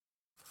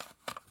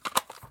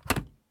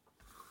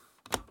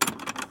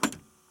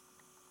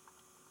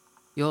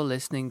You're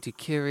listening to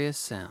Curious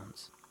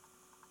Sounds.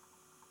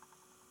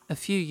 A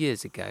few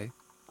years ago,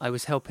 I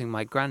was helping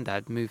my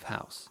granddad move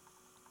house.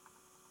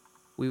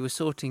 We were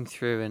sorting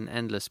through an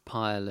endless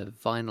pile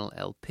of vinyl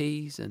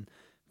LPs and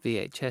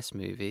VHS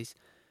movies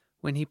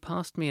when he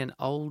passed me an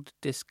old,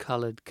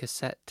 discoloured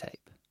cassette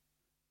tape.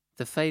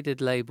 The faded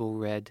label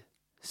read,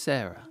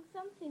 Sarah.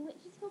 Something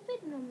which is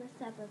forbidden on the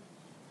Sabbath,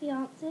 he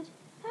answered.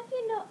 Have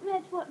you not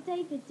read what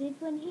David did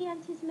when he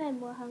and his men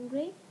were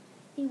hungry?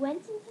 He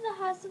went into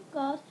the house of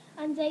God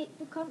and ate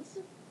the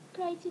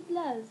consecrated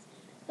loaves,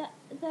 that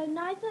though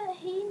neither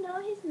he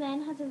nor his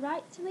men had a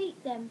right to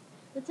eat them,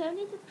 but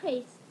only the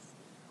priests.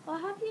 Or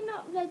have you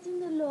not read in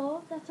the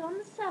law that on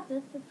the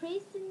Sabbath the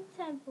priests in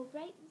the temple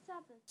break the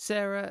Sabbath?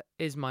 Sarah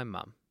is my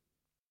mum,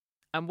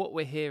 and what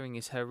we're hearing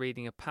is her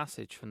reading a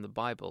passage from the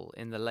Bible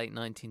in the late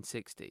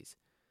 1960s.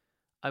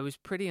 I was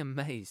pretty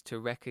amazed to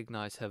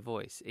recognise her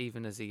voice,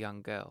 even as a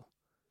young girl.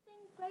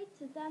 Nothing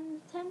greater than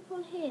the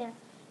temple here.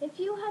 If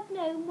you had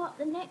known what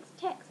the next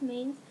text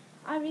means,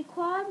 I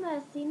require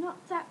mercy, not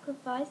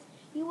sacrifice,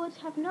 you would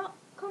have not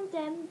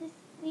condemned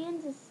the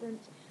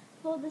innocent,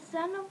 for the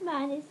Son of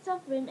Man is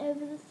sovereign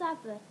over the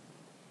Sabbath.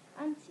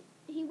 And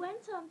he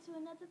went on to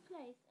another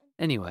place.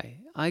 Anyway,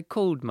 I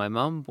called my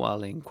mum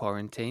while in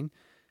quarantine.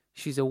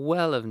 She's a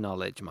well of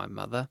knowledge, my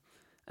mother,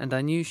 and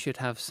I knew she'd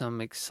have some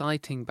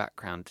exciting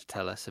background to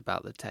tell us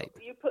about the tape.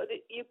 You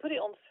put it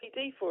on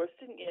CD for us,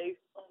 didn't you?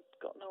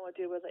 I've got no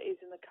idea where that is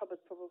in the cupboard,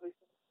 probably.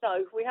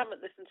 No, we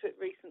haven't listened to it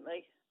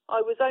recently.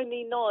 I was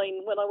only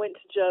 9 when I went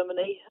to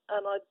Germany,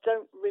 and I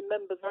don't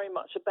remember very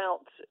much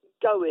about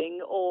going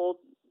or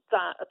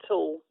that at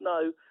all,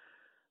 no.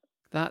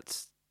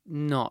 That's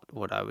not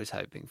what I was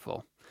hoping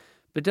for.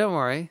 But don't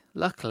worry,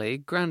 luckily,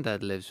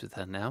 Grandad lives with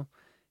her now.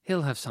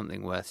 He'll have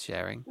something worth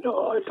sharing.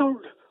 No, I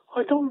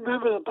don't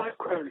remember the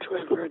background to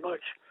it very much,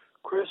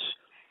 Chris.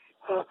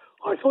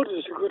 I thought it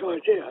was a good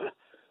idea.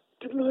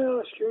 Didn't I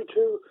ask you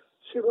to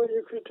see what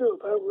you could do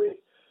about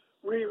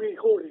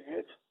re-recording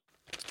it?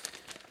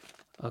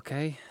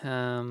 Okay,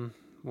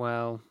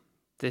 well,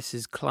 this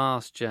is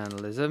class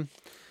journalism.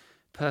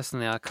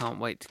 Personally, I can't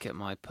wait to get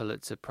my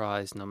Pulitzer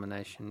Prize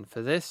nomination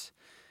for this.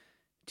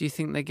 Do you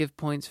think they give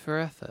points for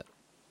effort?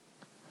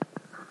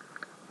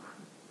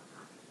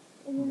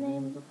 In the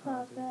name of the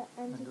Father,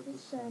 and of the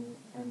Son,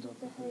 and of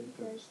the Holy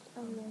Ghost.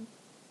 Amen.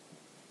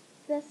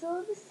 Bless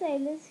all the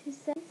sailors who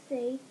sail the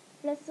sea.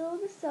 Bless all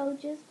the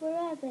soldiers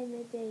wherever they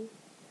may be.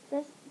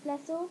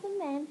 Bless all the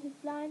men who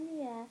fly in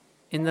the air.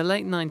 In the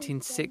late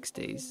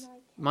 1960s,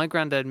 my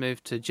granddad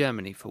moved to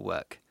Germany for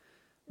work.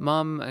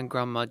 Mum and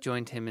Grandma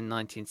joined him in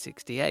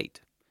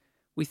 1968.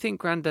 We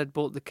think Grandad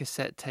bought the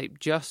cassette tape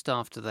just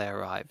after they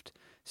arrived,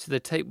 so the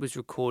tape was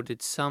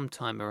recorded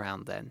sometime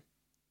around then.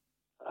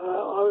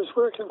 I was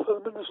working for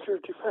the Ministry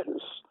of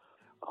Defence.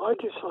 I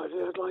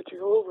decided I'd like to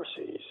go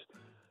overseas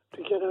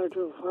to get out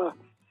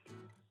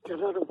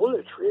of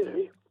Woolwich,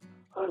 really.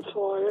 And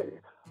so I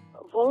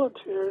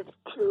volunteered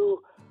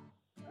to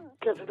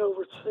get an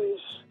overseas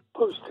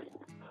posting.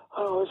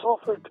 I was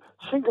offered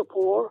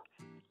Singapore,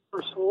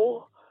 first of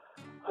all,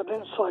 and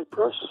then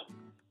Cyprus.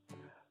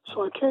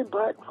 So I came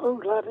back,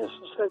 phoned Gladys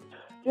and said,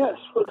 yes,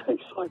 we'll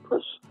take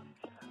Cyprus.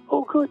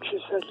 Oh, good, she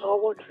said, I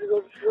want you to go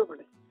to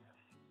Germany.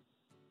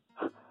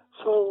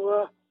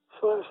 So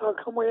that's how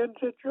come we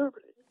entered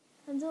Germany.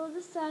 And all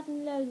the sad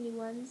and lonely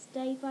ones,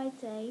 day by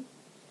day,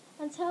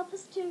 and help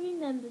us to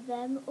remember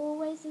them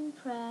always in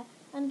prayer,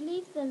 and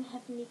leave them,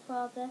 Heavenly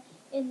Father,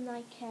 in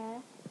thy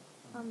care.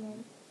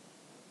 Amen.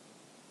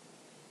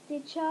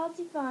 Dear child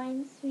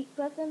divine, sweet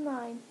brother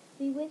mine,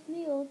 be with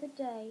me all the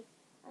day.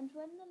 And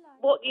when the light...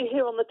 What you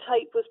hear on the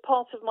tape was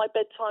part of my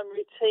bedtime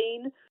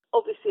routine.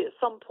 Obviously, at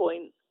some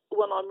point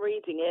when I'm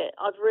reading it,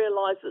 I've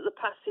realised that the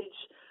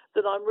passage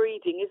that I'm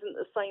reading isn't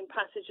the same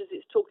passage as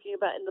it's talking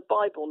about in the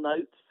Bible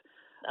notes.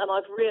 And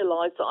I've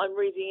realised that I'm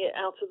reading it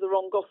out of the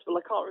wrong gospel.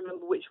 I can't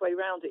remember which way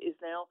round it is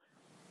now.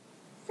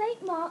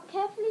 St. Mark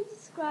carefully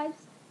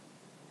describes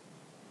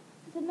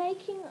the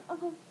making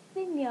of a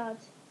vineyard.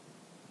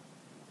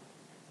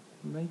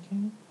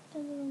 Making?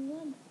 Done the wrong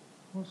one.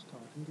 I'll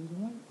start and do the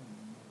right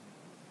one.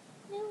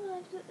 No,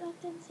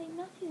 I've done St.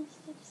 Matthew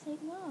instead of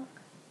St. Mark.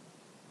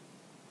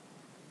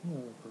 You're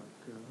a bright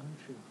girl,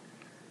 aren't you?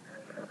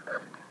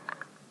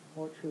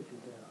 What should you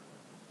do?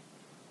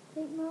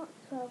 St. Mark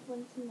 12,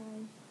 1 to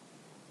 9.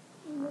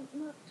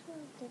 Mark 12,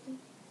 Daddy.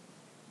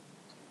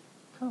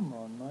 Come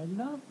on,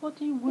 my love.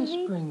 What are you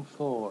whispering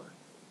for?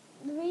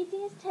 The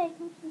reading is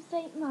taken from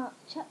St. Mark,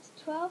 chapter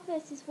 12,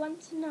 verses 1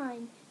 to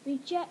 9.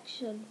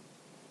 Rejection.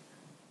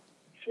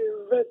 She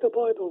read the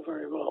Bible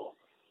very well,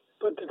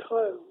 but the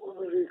time when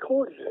we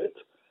recorded it,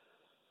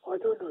 I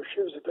don't know if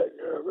she was a bit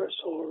nervous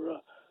or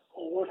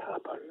what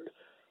happened,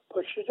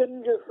 but she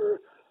didn't give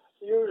her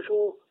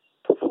usual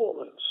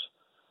performance.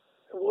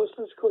 It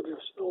wasn't as good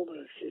as normal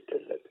as she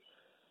did it.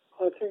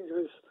 I think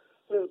there's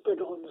a little bit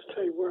on the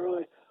tape where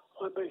I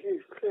make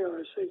it clear.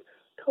 I say,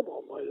 come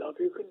on, my love,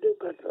 you can do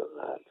better than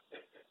that.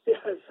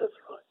 Yes, that's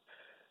right.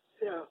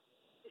 Yeah.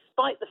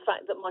 Despite the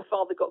fact that my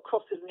father got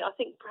cross with me, I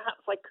think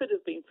perhaps I could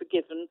have been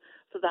forgiven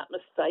for that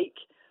mistake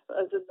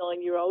as a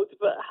 9-year-old,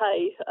 but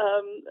hey,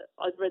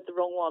 I'd read the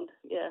wrong one,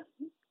 yeah.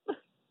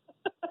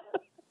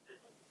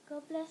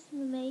 God bless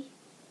Mummy.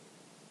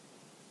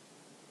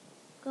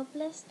 God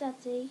bless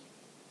Daddy.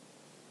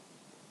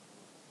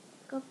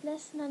 God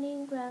bless Nanny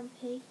and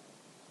Grampy.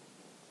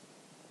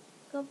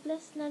 God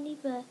bless Nanny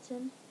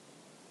Burton.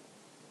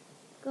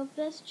 God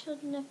bless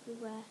children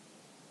everywhere.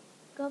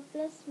 God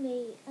bless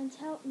me and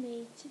help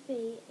me to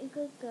be a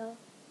good girl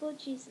for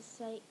Jesus'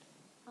 sake.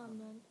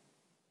 Amen.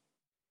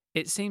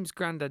 It seems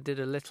Grandad did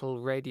a little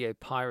radio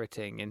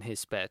pirating in his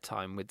spare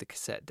time with the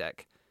cassette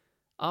deck.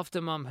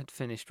 After Mum had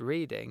finished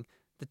reading,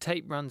 the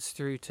tape runs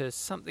through to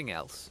something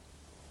else.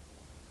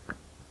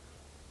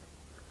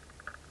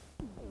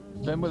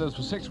 Been with us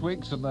for 6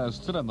 weeks and they're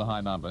still in the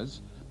high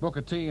numbers.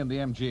 Booker T and the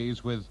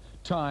MGs with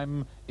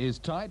Time is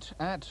Tight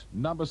at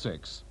number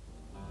 6.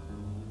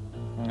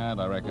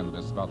 And I reckon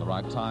this is about the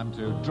right time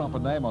to drop a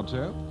name or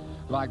two.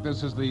 Like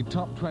this is the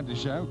Top 20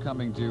 show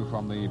coming to you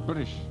from the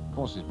British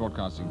Forces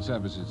Broadcasting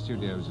Services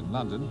studios in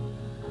London.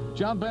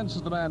 John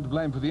Benson's the man to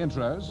blame for the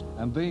intros,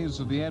 and these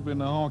are the Edwin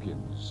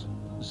Hawkins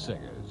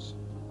singers.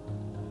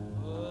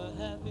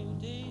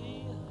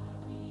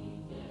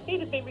 He'd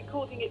have been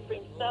recording it for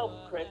himself,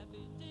 Chris,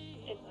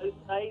 in those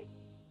days.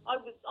 I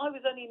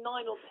was only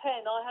 9 or 10.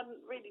 I hadn't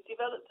really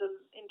developed an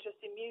interest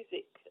in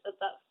music at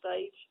that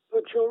stage.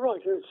 But you're right,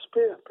 it's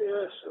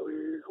PFPS that we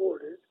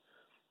recorded.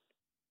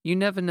 You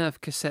never know if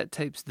cassette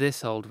tapes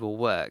this old will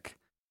work.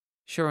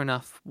 Sure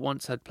enough,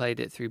 once I'd played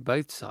it through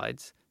both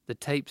sides, the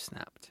tape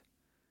snapped.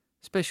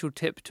 Special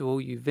tip to all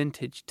you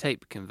vintage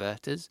tape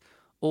converters,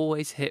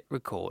 always hit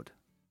record.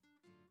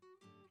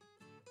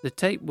 The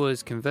tape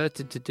was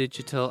converted to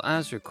digital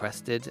as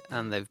requested,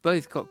 and they've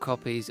both got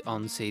copies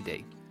on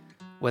CD,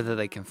 whether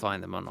they can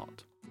find them or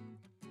not.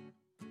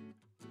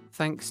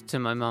 Thanks to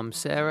my mum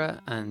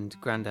Sarah and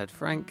Grandad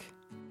Frank.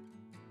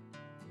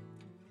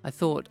 I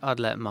thought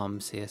I'd let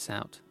Mum see us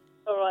out.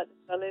 All right,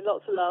 darling,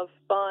 lots of love.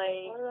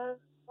 Bye.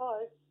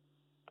 Bye.